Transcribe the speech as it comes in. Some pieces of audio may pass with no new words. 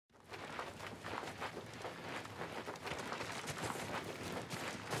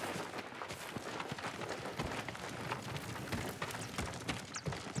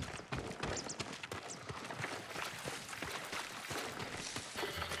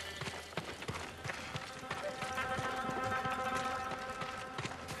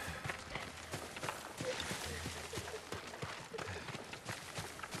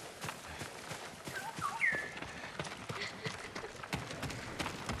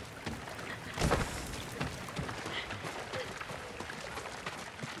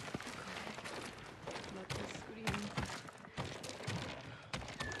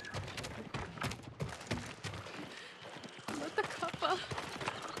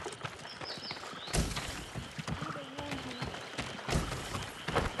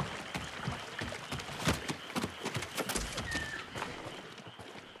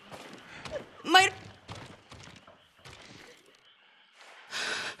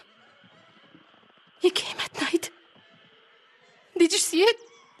He came at night. Did you see it?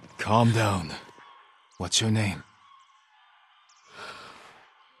 Calm down. What's your name?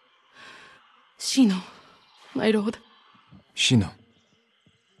 Shino, my lord. Shino.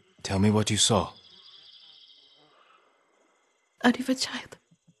 Tell me what you saw. A river child.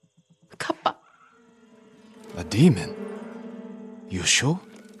 Kappa. A demon? You sure?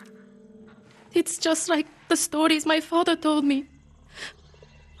 It's just like the stories my father told me.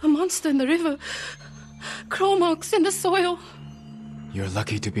 A monster in the river. Claw marks in the soil. You're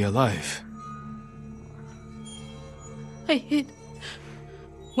lucky to be alive. I hid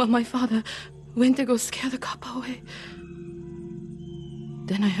while my father went to go scare the Kappa away.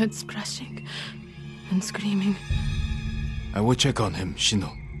 Then I heard splashing and screaming. I will check on him,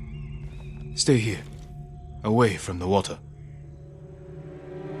 Shino. Stay here, away from the water.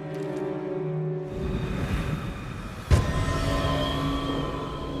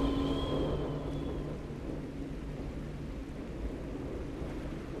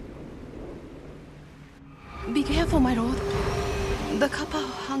 Be careful, my lord. The Kappa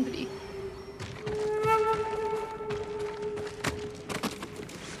are hungry.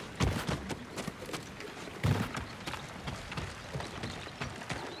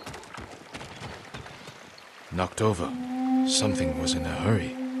 Knocked over. Something was in a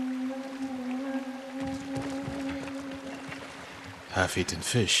hurry. Half-eaten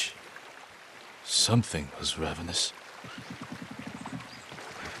fish. Something was ravenous.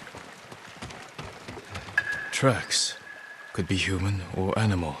 Tracks. Could be human or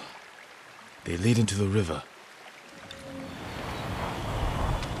animal. They lead into the river.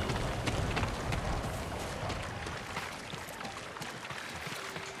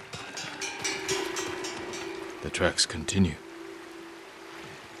 The tracks continue.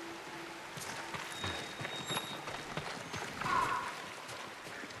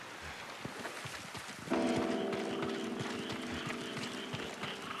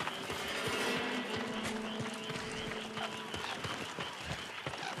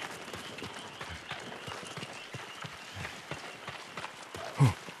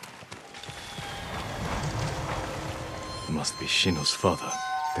 Must be Shino's father.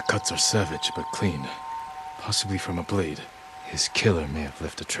 The cuts are savage but clean. Possibly from a blade. His killer may have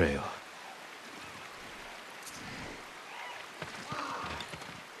left a trail.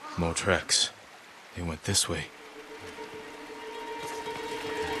 More tracks. They went this way.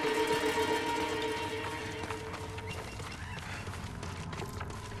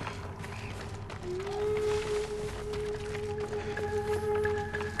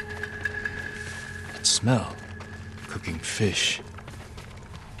 That smell. Cooking fish.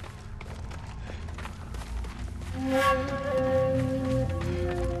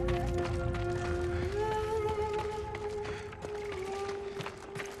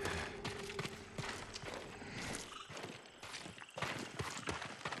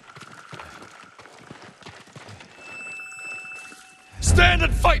 Stand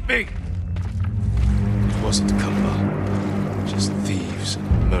and fight me! It wasn't Kappa. Just thieves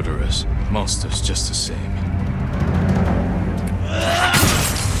and murderers. Monsters just the same.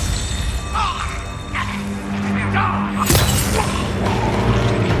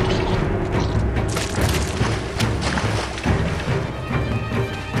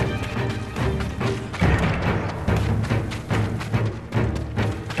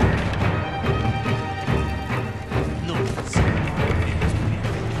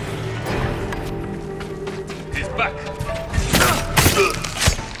 He's back!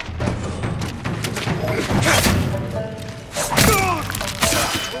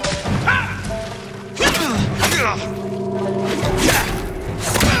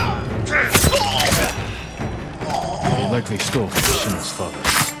 He likely stole from Shino's father.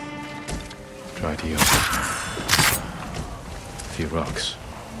 Tried here. A few rocks.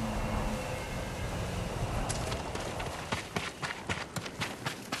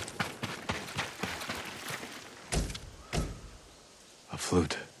 A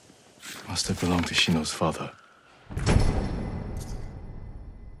flute. Must have belonged to Shino's father.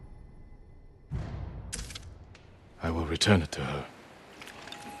 I will return it to her.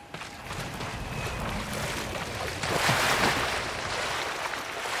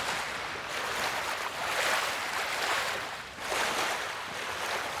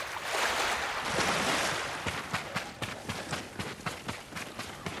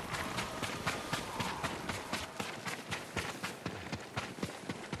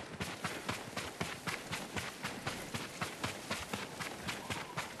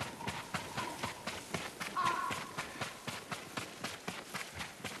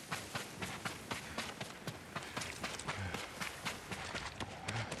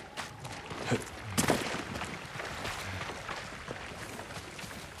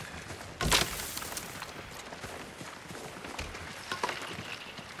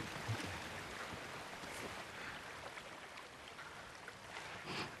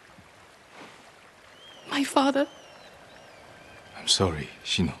 My father. I'm sorry,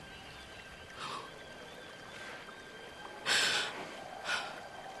 Shino.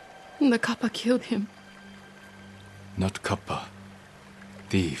 The Kappa killed him. Not Kappa.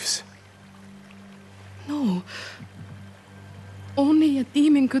 Thieves. No. Only a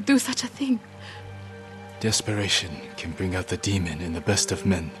demon could do such a thing. Desperation can bring out the demon in the best of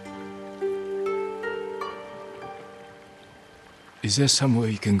men. Is there somewhere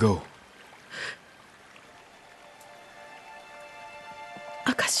you can go?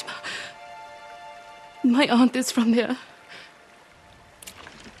 Akashima. My aunt is from there.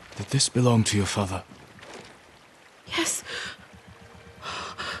 Did this belong to your father? Yes.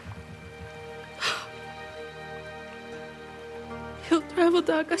 He'll travel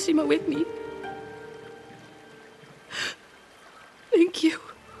to Akashima with me. Thank you.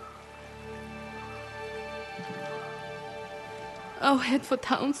 I'll head for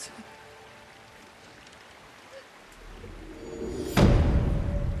town soon.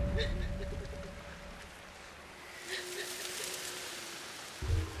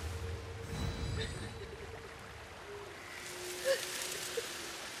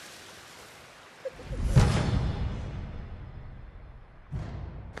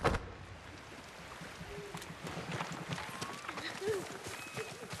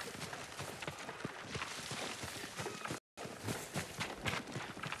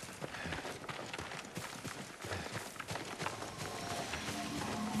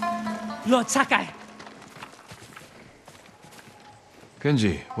 Lord Sakai,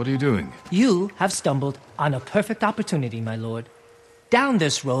 Kenji, what are you doing? you have stumbled on a perfect opportunity, my lord. Down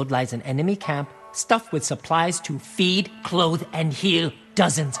this road lies an enemy camp stuffed with supplies to feed, clothe, and heal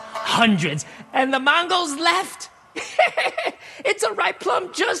dozens, hundreds, and the Mongols left. It's a ripe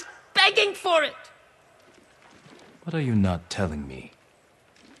plum just begging for it. What are you not telling me?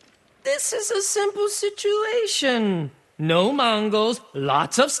 This is a simple situation. No Mongols,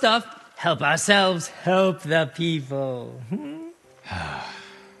 lots of stuff. Help ourselves, help the people.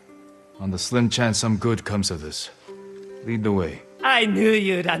 On the slim chance some good comes of this, lead the way. I knew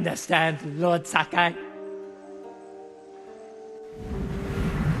you'd understand, Lord Sakai.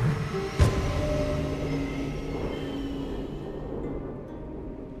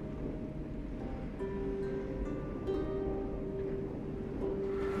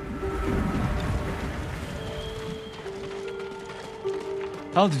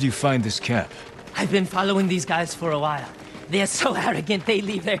 How did you find this camp? I've been following these guys for a while. They're so arrogant they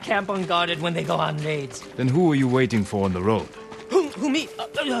leave their camp unguarded when they go on raids. Then who are you waiting for on the road? Who me?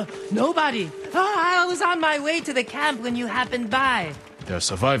 Nobody. I was on my way to the camp when you happened by. There are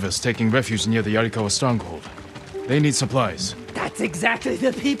survivors taking refuge near the Yarikawa stronghold. They need supplies. That's exactly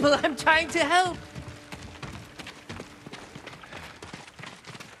the people I'm trying to help.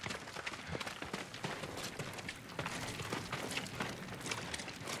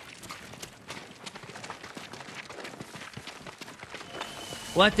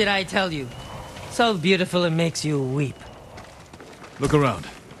 What did I tell you? So beautiful it makes you weep. Look around.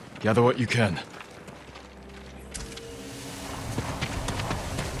 Gather what you can.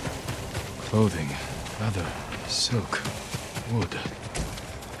 Clothing, leather, silk, wood.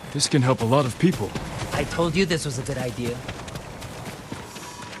 This can help a lot of people. I told you this was a good idea.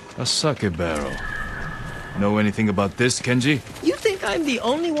 A sake barrel. Know anything about this, Kenji? You think I'm the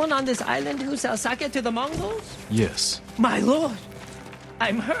only one on this island who sells sake to the Mongols? Yes. My lord,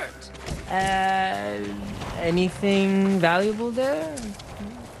 I'm hurt. Anything valuable there?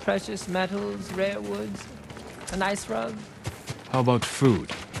 Precious metals, rare woods, a nice rug? How about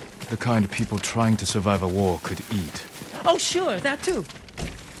food? The kind people trying to survive a war could eat. Oh, sure, that too.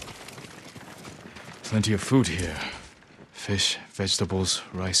 Plenty of food here. Fish, vegetables,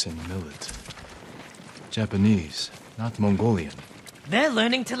 rice, and millet. Japanese, not Mongolian. They're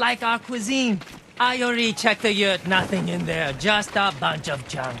learning to like our cuisine. I already checked the yurt, nothing in there, just a bunch of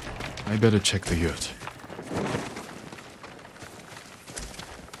junk. I better check the yurt.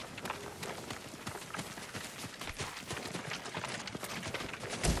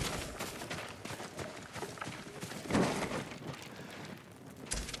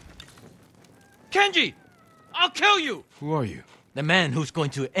 Kenji! I'll kill you! Who are you? The man who's going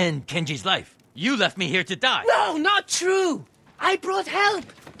to end Kenji's life. You left me here to die. No, not true! I brought help!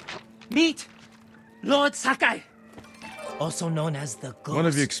 Meet Lord Sakai, also known as the Ghost. One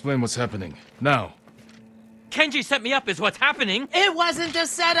of you explain what's happening. Now. Kenji set me up is what's happening. It wasn't a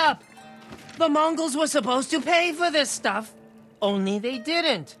setup! The Mongols were supposed to pay for this stuff, only they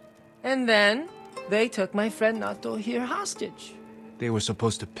didn't. And then, they took my friend Nato here hostage. They were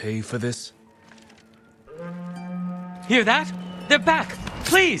supposed to pay for this? Hear that? They're back.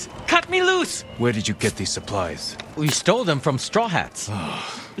 Please, cut me loose! Where did you get these supplies? We stole them from Straw Hats.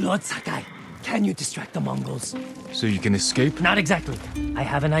 Lord Sakai, can you distract the Mongols? So you can escape? Not exactly. I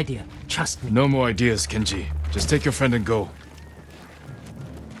have an idea. Trust me. No more ideas, Kenji. Just take your friend and go.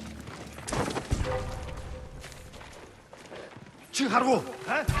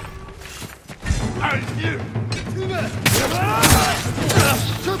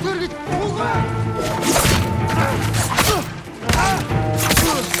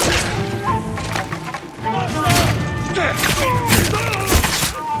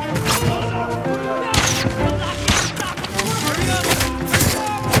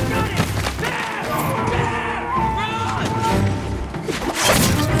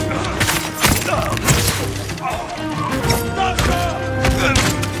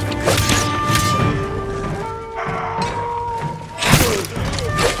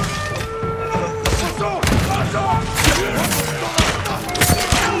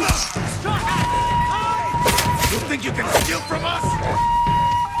 Think you can steal from us?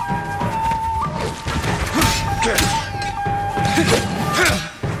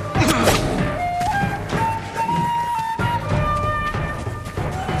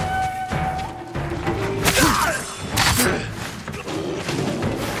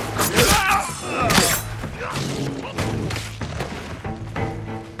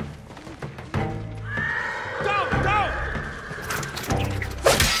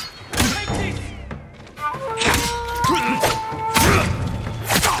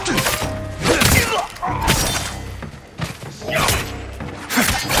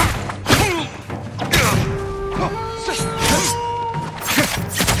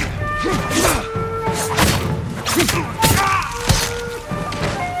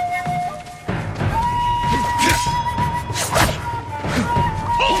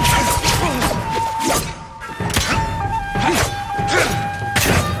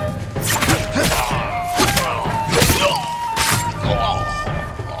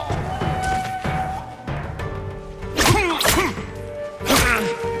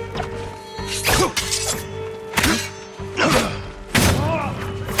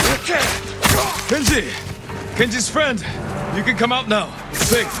 Kenji's friend! You can come out now. It's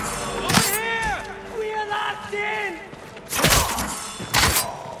safe. Over here! We are locked in!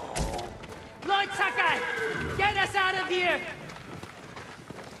 Lord Sakai, get us out of here!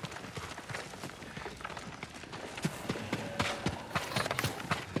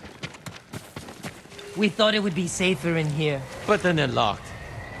 We thought it would be safer in here. But then they're locked.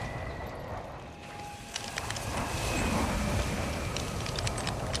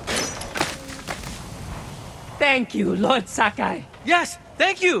 Thank you, Lord Sakai. Yes,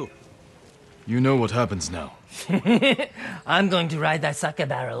 thank you! You know what happens now. I'm going to ride that sake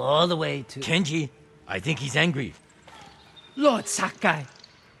barrel all the way to... Kenji, I think he's angry. Lord Sakai,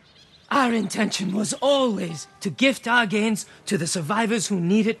 our intention was always to gift our gains to the survivors who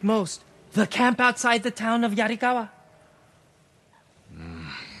need it most. The camp outside the town of Yarikawa.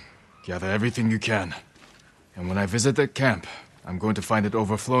 Gather everything you can. And when I visit that camp, I'm going to find it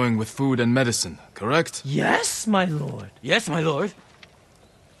overflowing with food and medicine, correct? Yes, my lord. Yes, my lord.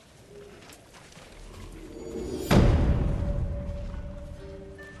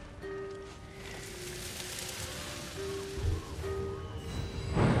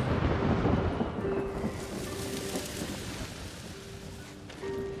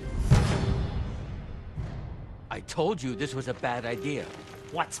 I told you this was a bad idea.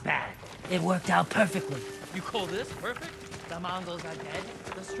 What's bad? It worked out perfectly. You call this perfect? The Mongols are dead,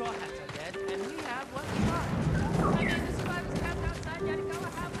 the Straw Hats are dead, and we have what we want. I mean, the survivors camped outside Yarikawa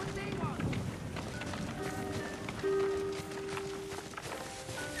have what they want.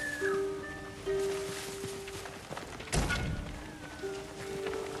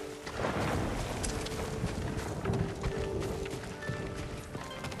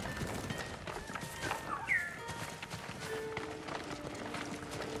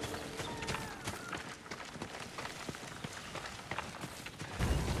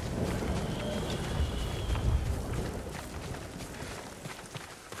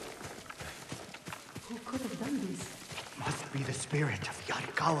 Must be the spirit of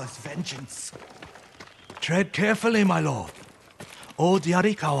Yarikawa's vengeance. Tread carefully, my lord. Old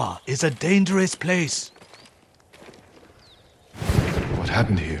Yarikawa is a dangerous place. What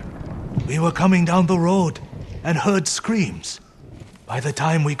happened here? We were coming down the road and heard screams. By the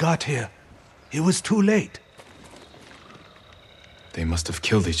time we got here, it was too late. They must have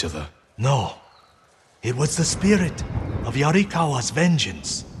killed each other. No, it was the spirit of Yarikawa's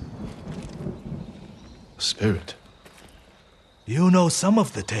vengeance. Spirit. You know some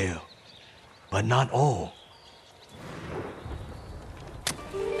of the tale, but not all.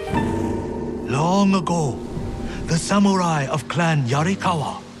 Long ago, the samurai of Clan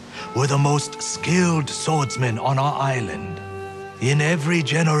Yarikawa were the most skilled swordsmen on our island. In every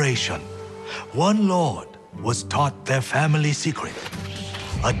generation, one lord was taught their family secret,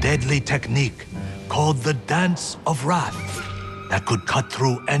 a deadly technique called the Dance of Wrath that could cut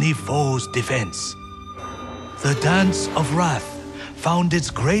through any foe's defense. The Dance of Wrath found its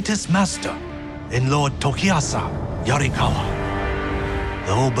greatest master in Lord Tokiyasa Yarikawa.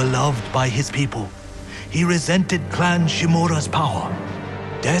 Though beloved by his people, he resented Clan Shimura's power.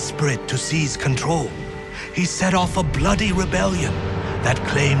 Desperate to seize control, he set off a bloody rebellion that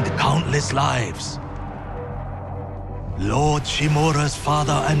claimed countless lives. Lord Shimura's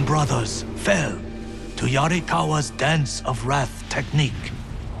father and brothers fell to Yarikawa's Dance of Wrath technique.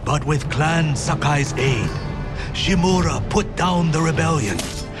 But with Clan Sakai's aid, Shimura put down the rebellion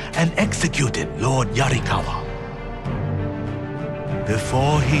and executed Lord Yarikawa.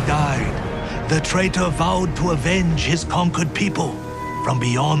 Before he died, the traitor vowed to avenge his conquered people from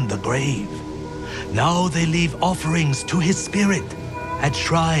beyond the grave. Now they leave offerings to his spirit at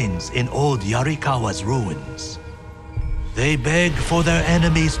shrines in old Yarikawa's ruins. They beg for their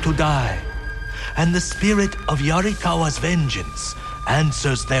enemies to die, and the spirit of Yarikawa's vengeance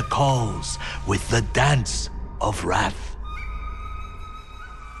answers their calls with the Dance of Wrath.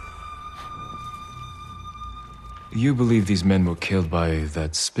 You believe these men were killed by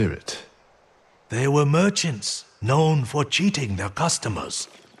that spirit? They were merchants known for cheating their customers,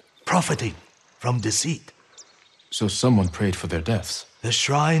 profiting from deceit. So someone prayed for their deaths? The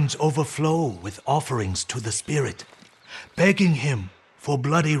shrines overflow with offerings to the spirit, begging him for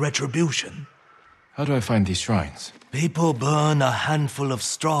bloody retribution. How do I find these shrines? People burn a handful of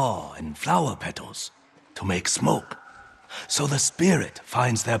straw and flower petals to make smoke, so the spirit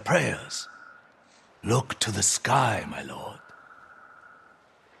finds their prayers. Look to the sky, my lord.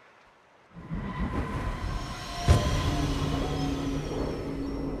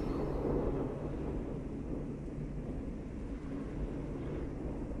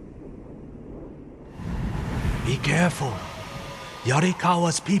 Be careful.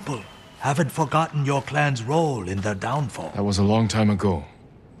 Yarikawa's people haven't forgotten your clan's role in their downfall. That was a long time ago.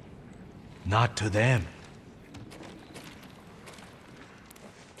 Not to them.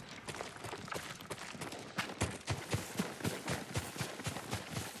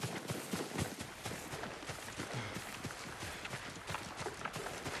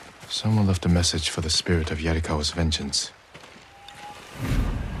 Someone left a message for the spirit of Yarikawa's vengeance.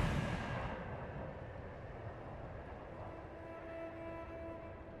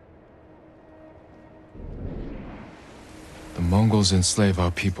 The Mongols enslave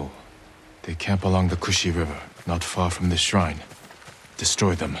our people. They camp along the Kushi River, not far from this shrine.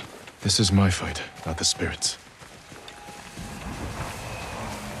 Destroy them. This is my fight, not the spirits.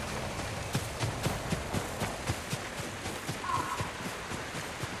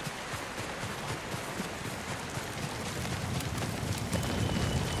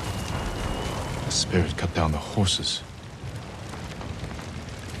 The spirit cut down the horses.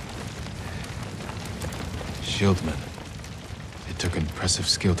 Shieldmen. It took impressive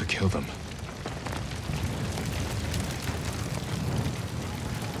skill to kill them.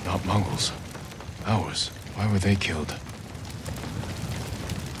 Not Mongols. Ours. Why were they killed?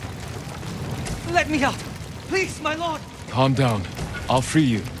 Let me out! Please, my lord! Calm down. I'll free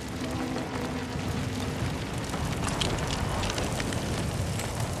you.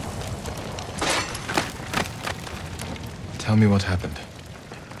 Tell me what happened.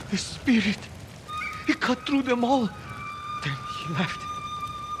 The spirit. He cut through them all. Then he left.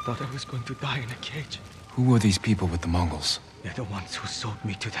 Thought I was going to die in a cage. Who were these people with the Mongols? They're the ones who sold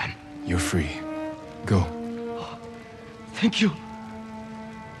me to them. You're free. Go. Thank you.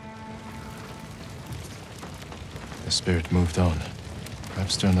 The spirit moved on.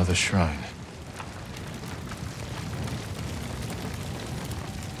 Perhaps to another shrine.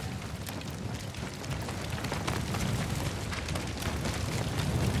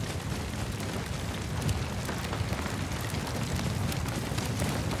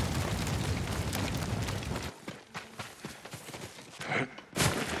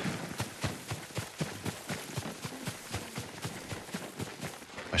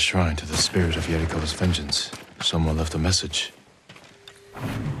 A shrine to the spirit of Yarikawa's vengeance. Someone left a message.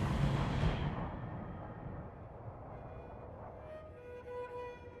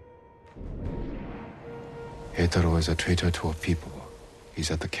 Heitaro is a traitor to a people.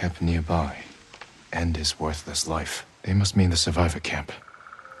 He's at the camp nearby. End his worthless life. They must mean the survivor camp.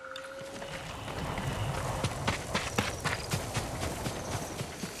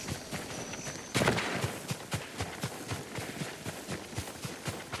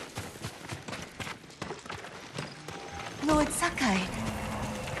 Lord Sakai.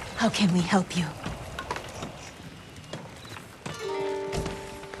 How can we help you?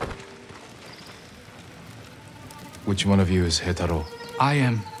 Which one of you is Hetaro? I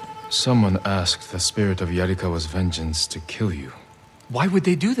am. Someone asked the spirit of Yarikawa's vengeance to kill you. Why would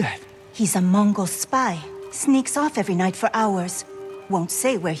they do that? He's a Mongol spy. Sneaks off every night for hours. Won't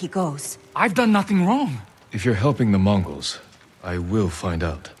say where he goes. I've done nothing wrong. If you're helping the Mongols, I will find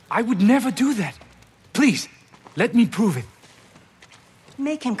out. I would never do that. Please, let me prove it.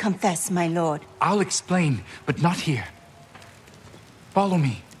 Make him confess, my lord. I'll explain, but not here. Follow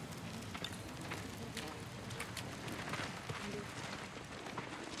me.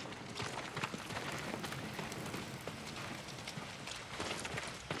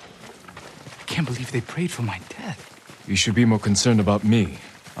 I can't believe they prayed for my death. You should be more concerned about me.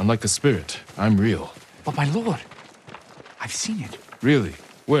 Unlike the spirit, I'm real. But my lord, I've seen it. Really?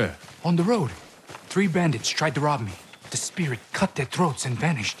 Where? On the road. 3 bandits tried to rob me. The spirit cut their throats and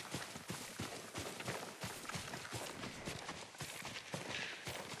vanished.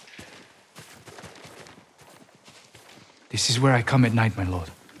 This is where I come at night, my lord.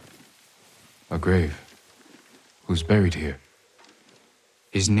 A grave. Who's buried here?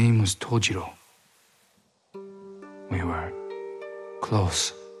 His name was Tojiro. We were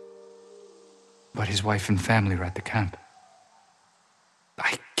close. But his wife and family were at the camp.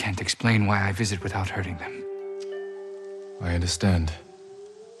 I can't explain why I visit without hurting them. I understand.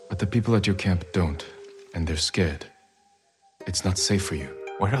 But the people at your camp don't, and they're scared. It's not safe for you.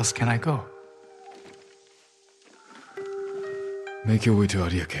 Where else can I go? Make your way to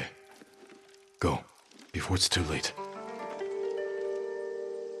Ariake. Go, before it's too late.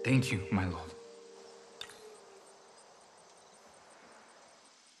 Thank you, my lord.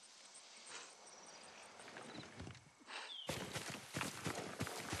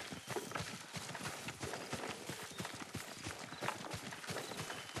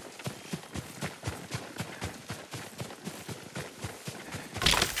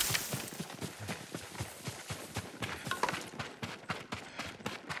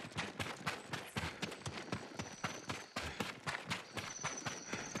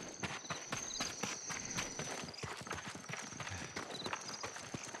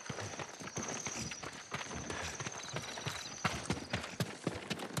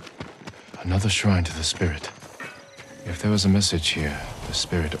 Another shrine to the spirit. If there was a message here, the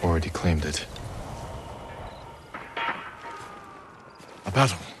spirit already claimed it. A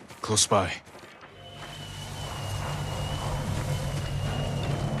battle, close by.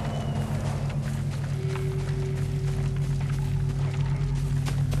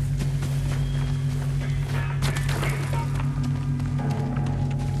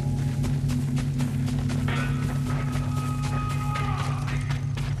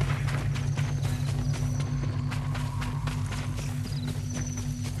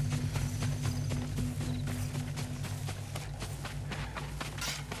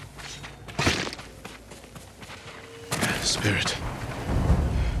 Spirit.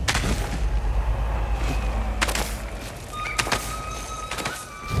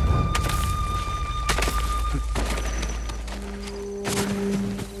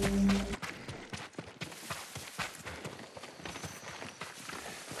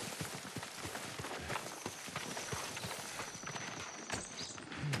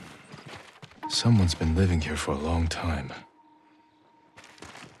 Someone's been living here for a long time.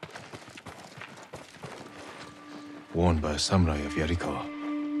 Worn by a samurai of Yarikawa.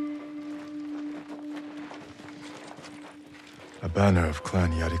 A banner of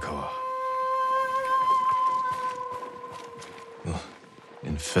Clan Yarikawa. Ugh,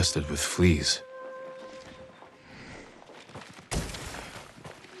 infested with fleas.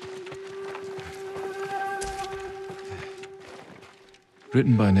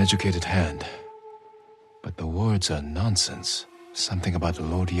 Written by an educated hand. But the words are nonsense. Something about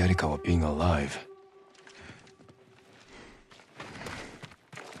Lord Yarikawa being alive.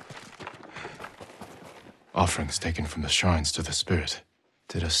 Offerings taken from the shrines to the spirit.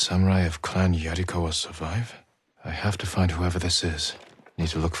 Did a samurai of Clan Yarikawa survive? I have to find whoever this is. Need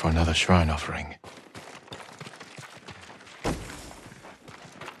to look for another shrine offering.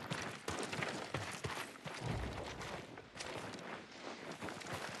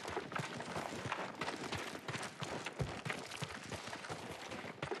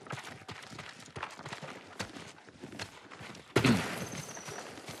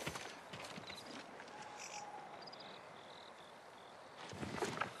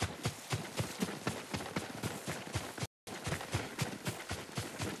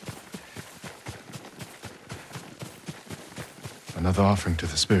 Another offering to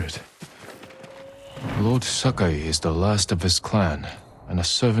the spirit. Lord Sakai is the last of his clan, and a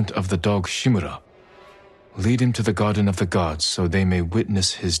servant of the dog Shimura. Lead him to the Garden of the Gods so they may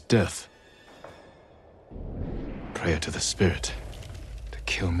witness his death. Prayer to the spirit. To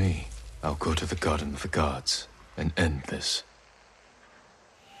kill me, I'll go to the Garden of the Gods and end this.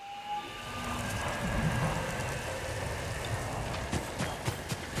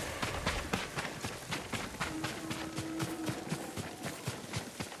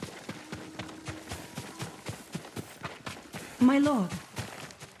 My lord.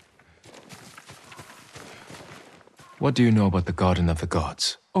 What do you know about the Garden of the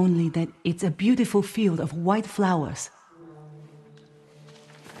Gods? Only that it's a beautiful field of white flowers.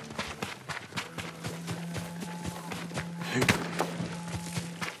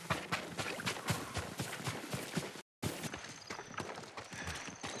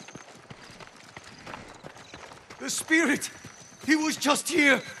 The spirit! He was just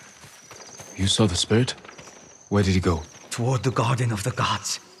here! You saw the spirit? Where did he go? Toward the Garden of the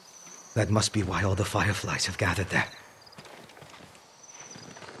Gods. That must be why all the fireflies have gathered there.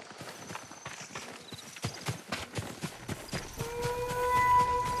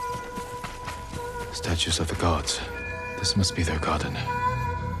 Statues of the gods. This must be their garden.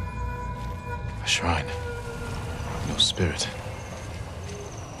 A shrine. No spirit.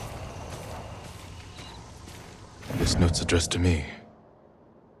 This note's addressed to me.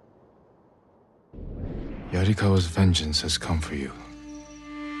 Yarikawa's vengeance has come for you.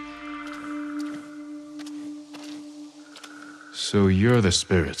 So you're the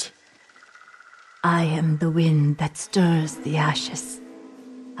spirit. I am the wind that stirs the ashes.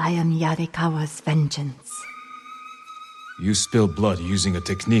 I am Yarikawa's vengeance. You spilled blood using a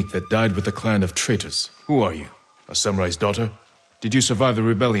technique that died with a clan of traitors. Who are you? A samurai's daughter? Did you survive the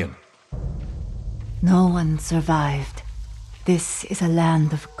rebellion? No one survived. This is a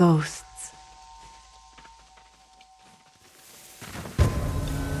land of ghosts.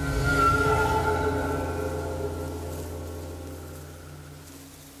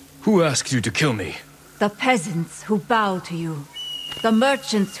 Who asked you to kill me? The peasants who bow to you. The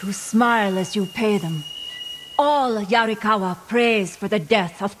merchants who smile as you pay them. All Yarikawa prays for the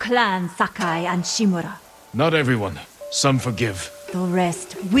death of Clan Sakai and Shimura. Not everyone. Some forgive. The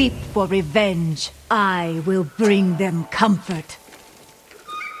rest weep for revenge. I will bring them comfort.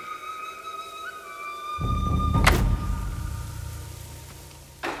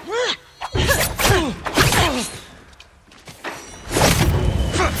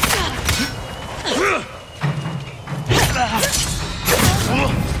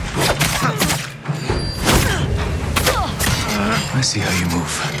 I see how you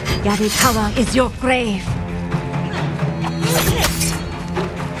move. Yarikawa is your grave.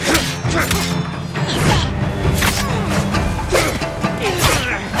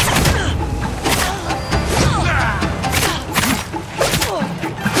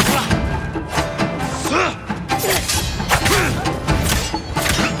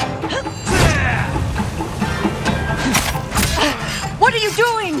 What are you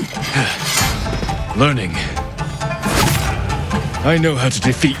doing? Learning. I know how to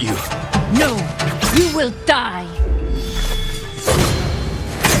defeat you. No, you will die.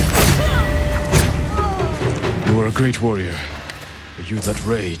 You are a great warrior, but you let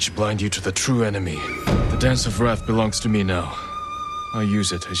rage blind you to the true enemy. The Dance of Wrath belongs to me now. I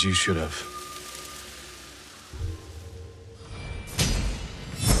use it as you should have.